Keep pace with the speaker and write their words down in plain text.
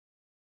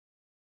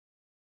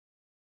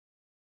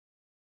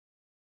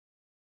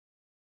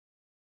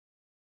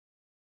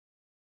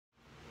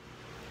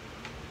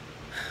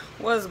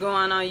What's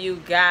going on, you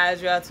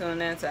guys? Y'all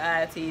tuning in to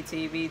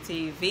ITTV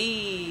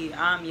TV.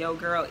 I'm your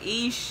girl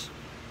Ish.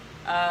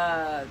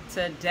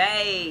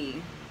 Today,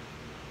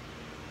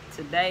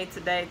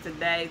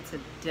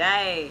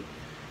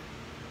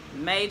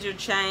 major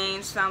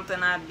change.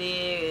 Something I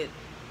did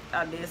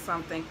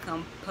something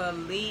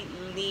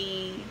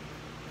completely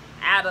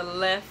out of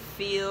left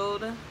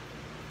field.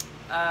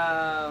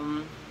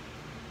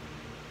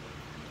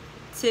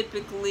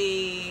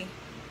 Typically,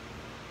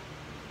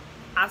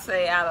 I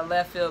say out of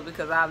left field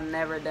because I've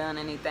never done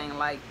anything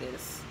like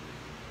this.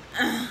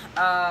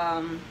 But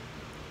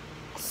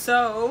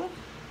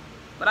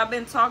I've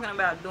been talking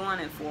about doing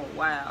it for a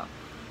while.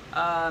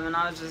 And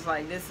I was just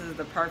like, this is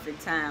the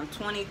perfect time.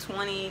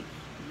 2020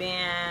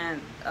 been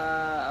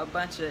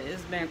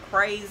it's been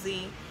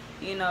crazy,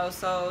 you know,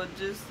 so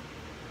just,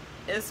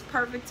 it's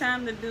perfect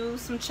time to do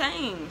some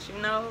change,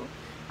 you know.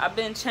 I've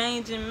been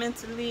changing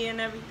mentally and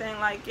everything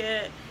like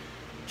that,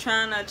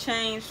 trying to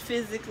change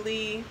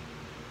physically,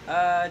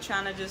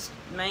 trying to just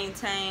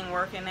maintain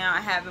working out,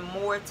 having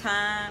more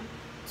time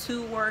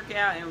to work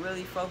out and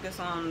really focus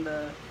on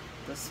the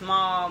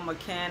small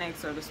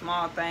mechanics or the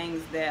small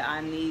things that I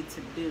need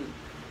to do.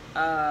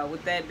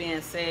 With that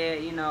being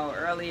said, you know,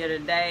 earlier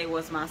today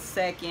was my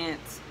second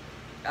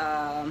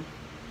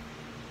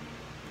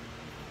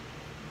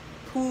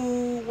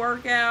pool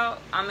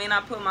workout. I mean,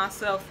 I put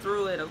myself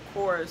through it, of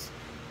course,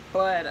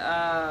 but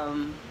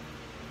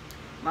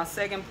my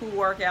second pool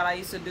workout, I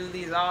used to do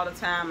these all the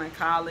time in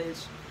college.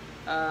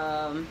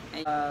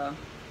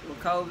 With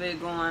COVID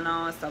going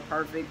on, it's the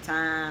perfect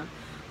time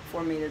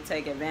for me to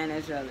take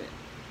advantage of it.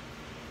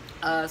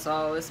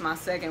 So it's my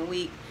second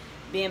week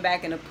being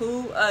back in the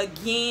pool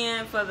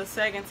again. For the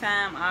second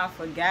time, I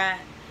forgot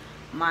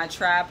my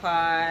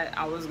tripod.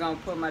 I was gonna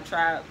put my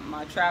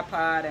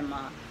tripod and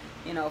my,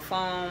 you know,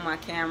 phone, my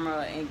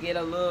camera, and get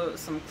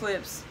some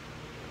clips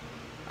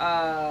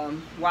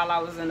while I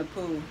was in the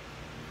pool.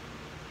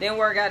 Didn't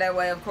work out that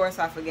way, of course.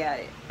 I forgot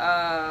it.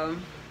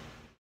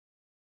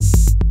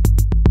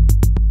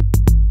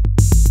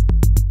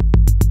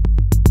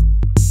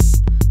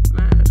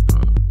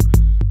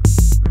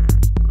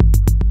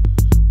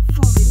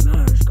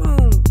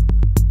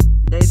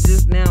 They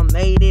just now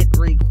made it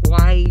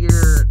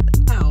required.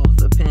 Now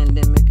the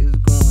pandemic is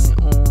going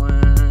on.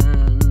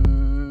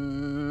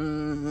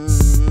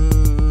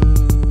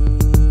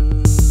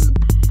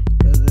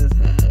 Cause that's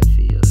how it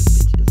feels.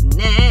 Bitches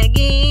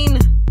nagging.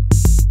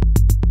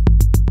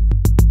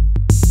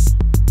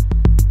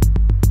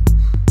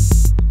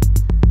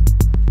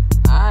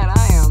 Alright, I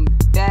am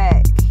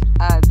back.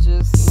 I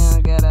just now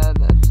got out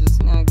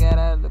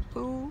of the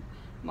pool.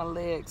 My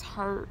legs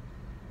hurt.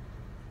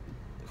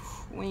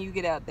 When you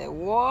get out that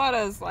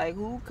water, it's like,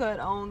 who cut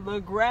on the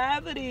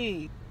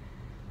gravity?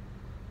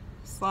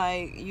 It's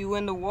like you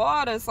in the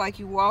water, it's like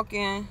you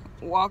walking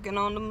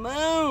on the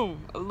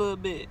moon a little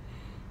bit.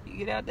 You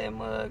get out that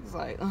mug, it's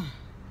like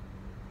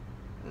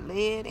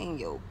lead in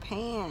your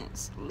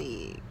pants,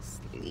 legs.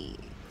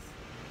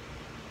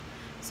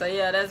 So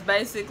yeah, that's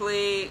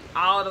basically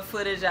all the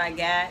footage I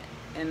got,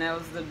 and that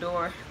was the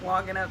door,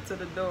 walking up to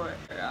the door.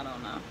 I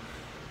don't know,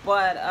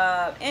 but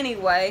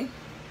anyway,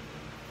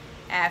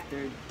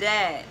 after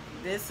that,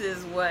 this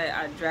is what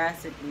I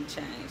drastically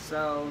changed.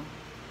 So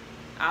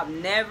I've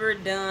never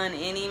done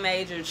any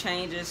major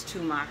changes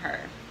to my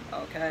hair,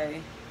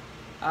 okay?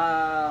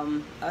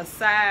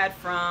 Aside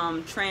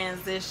from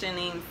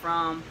transitioning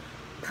from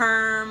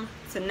perm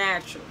to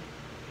natural,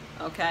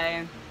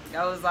 okay?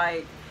 That was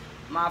like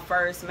my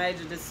first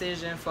major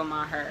decision for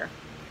my hair.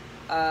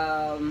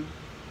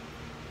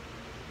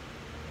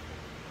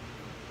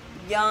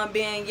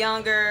 Being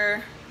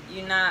younger,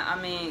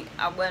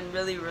 I wasn't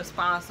really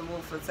responsible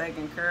for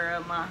taking care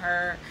of my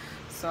hair.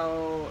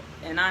 So,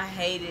 and I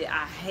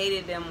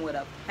hated them with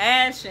a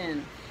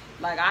passion.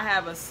 Like, I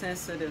have a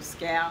sensitive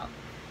scalp.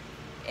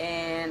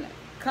 And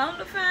come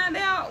to find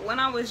out, when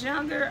I was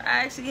younger,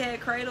 I actually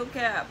had cradle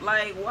cap.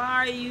 Like,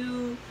 why are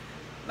you,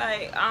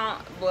 like,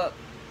 well,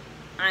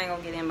 I ain't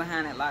gonna get in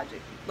behind that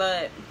logic.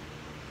 But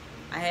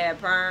I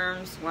had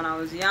perms when I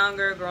was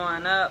younger,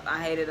 growing up.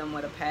 I hated them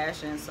with a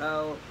passion.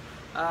 So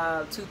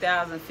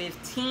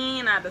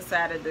 2015, I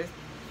decided to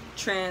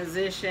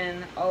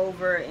transition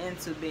over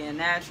into being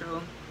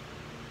natural.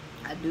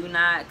 I do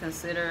not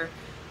consider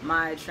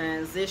my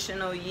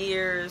transitional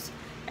years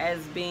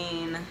as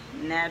being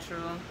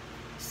natural.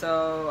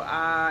 So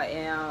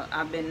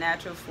I've been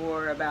natural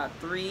for about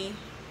 3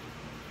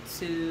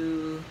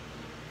 to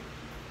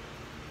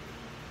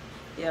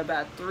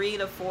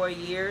 4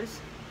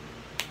 years.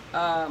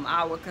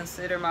 I would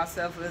consider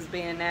myself as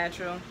being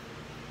natural.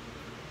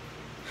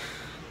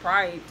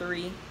 Probably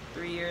 3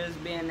 years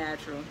being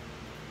natural.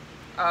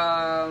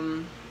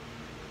 I've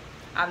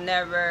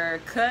never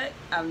cut,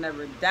 I've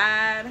never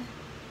dyed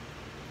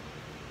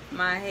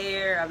my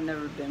hair, I've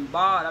never been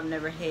bald, I've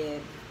never had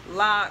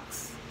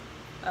locks.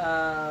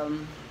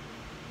 I've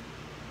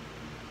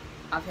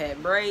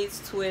had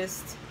braids,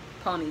 twists,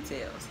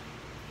 ponytails.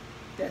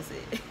 That's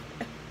it.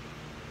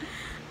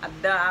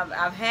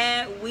 I've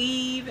had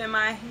weave in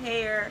my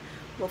hair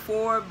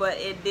before, but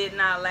it did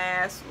not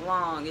last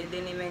long. It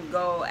didn't even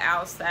go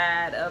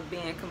outside of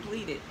being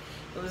completed.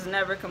 It was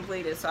never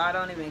completed, so I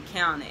don't even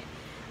count it.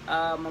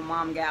 My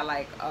mom got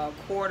like a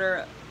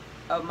quarter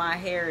of my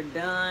hair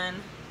done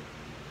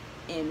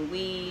in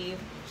weave.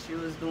 She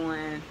was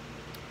doing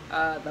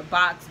the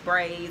box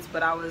braids,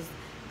 but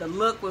the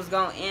look was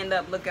gonna end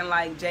up looking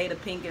like Jada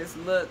Pinkett's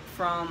look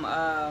from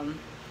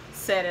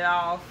Set It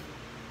Off,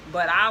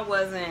 but I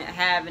wasn't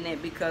having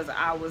it because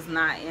I was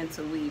not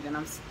into weave, and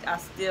I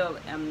still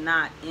am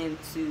not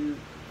into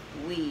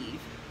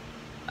weave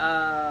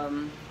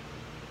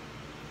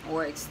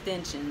or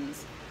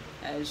extensions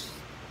as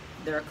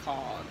they're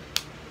called.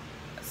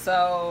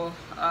 So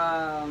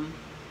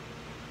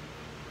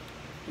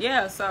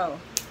yeah, so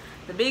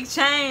the big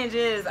change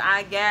is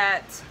I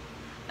got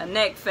a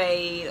neck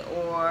fade,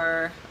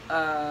 or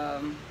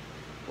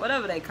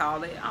whatever they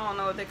call it. I don't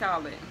know what they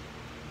call it.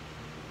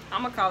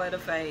 I'm gonna call it a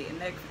fade,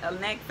 a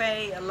neck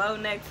fade, a low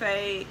neck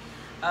fade.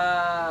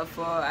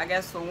 I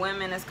guess for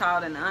women it's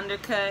called an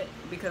undercut,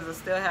 because I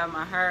still have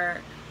my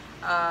hair.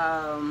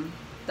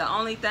 The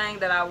only thing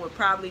that I would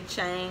probably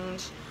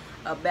change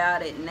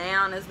about it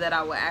now is that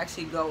I would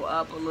actually go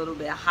up a little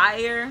bit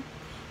higher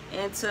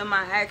into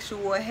my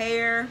actual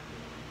hair.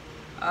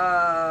 It's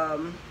a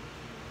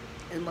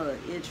little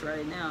itch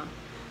right now,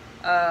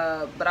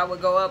 but I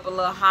would go up a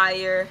little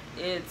higher.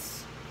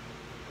 It's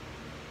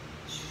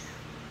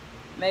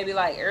maybe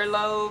like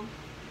earlobe,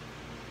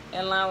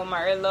 in line with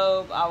my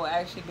earlobe. I would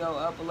actually go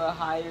up a little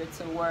higher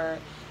to where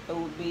it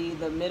would be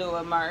the middle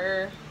of my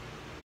ear.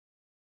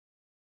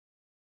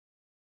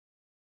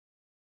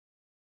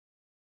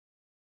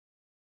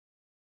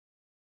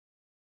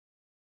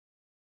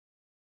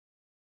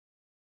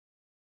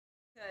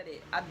 Cut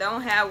it. I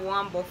don't have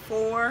one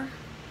before.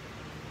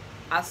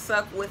 I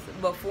suck with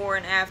before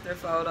and after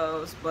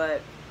photos,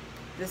 but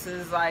this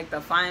is like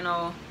the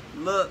final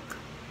look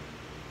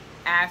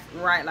after,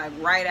 right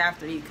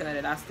after he cut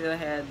it. I still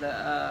had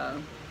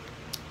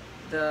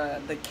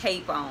the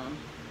cape on,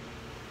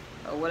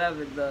 or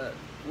whatever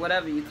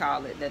you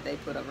call it that they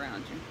put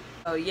around you.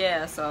 So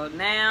yeah, so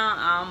now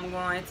I'm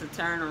going to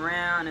turn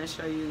around and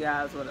show you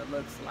guys what it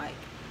looks like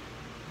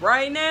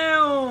right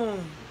now.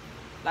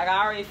 Like,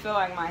 I already feel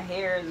like my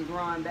hair is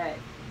growing back.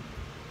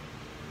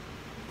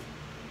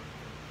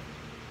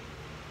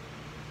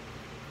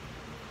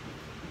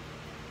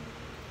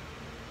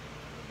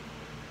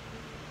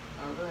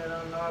 I really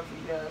don't know if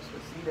you guys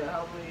can see that.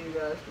 Hopefully you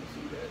guys can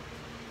see that.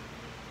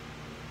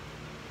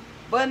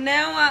 But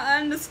now I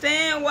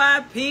understand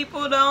why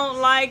people don't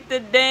like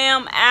the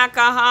damn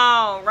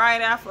alcohol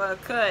right after a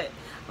cut.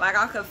 Like,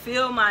 I could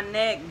feel my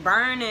neck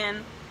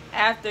burning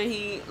after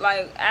he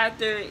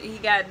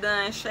got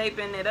done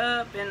shaping it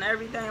up and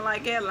everything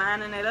like that,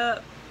 lining it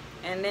up.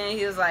 And then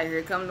he was like,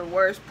 here come the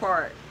worst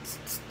part.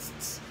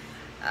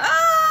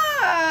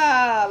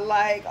 Ah,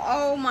 like,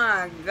 oh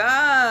my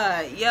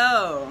God,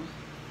 yo.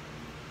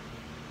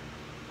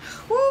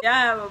 Y'all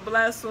have a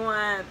blessed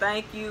one.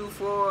 Thank you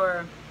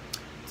for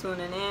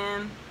tuning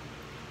in.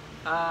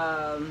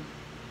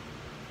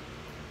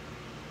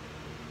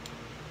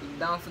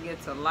 Don't forget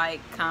to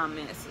like,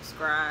 comment,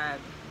 subscribe.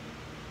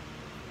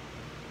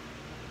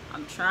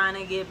 I'm trying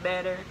to get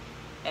better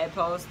at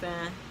posting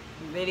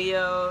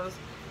videos.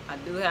 I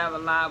do have a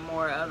lot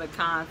more other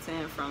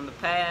content from the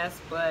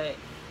past, but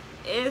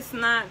it's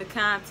not the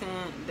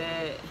content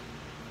that,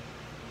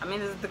 I mean,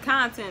 it's the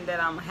content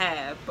that I'm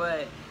have,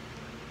 but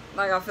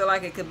like, I feel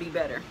like it could be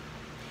better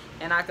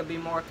and I could be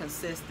more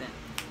consistent.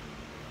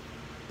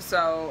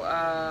 So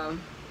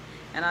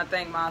and I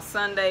think my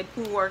Sunday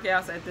pool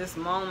workouts at this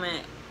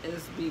moment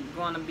is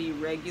going to be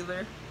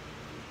regular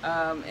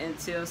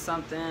until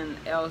something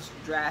else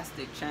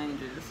drastic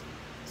changes.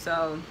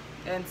 So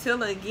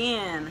until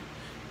again,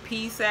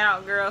 peace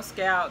out, Girl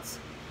Scouts,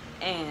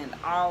 and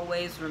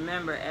always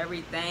remember,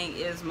 everything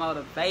is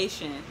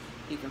motivation.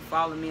 You can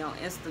follow me on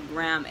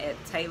Instagram at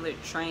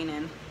Tailored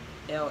Training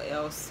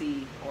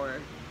LLC, or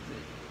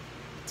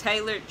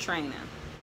Tailored Training.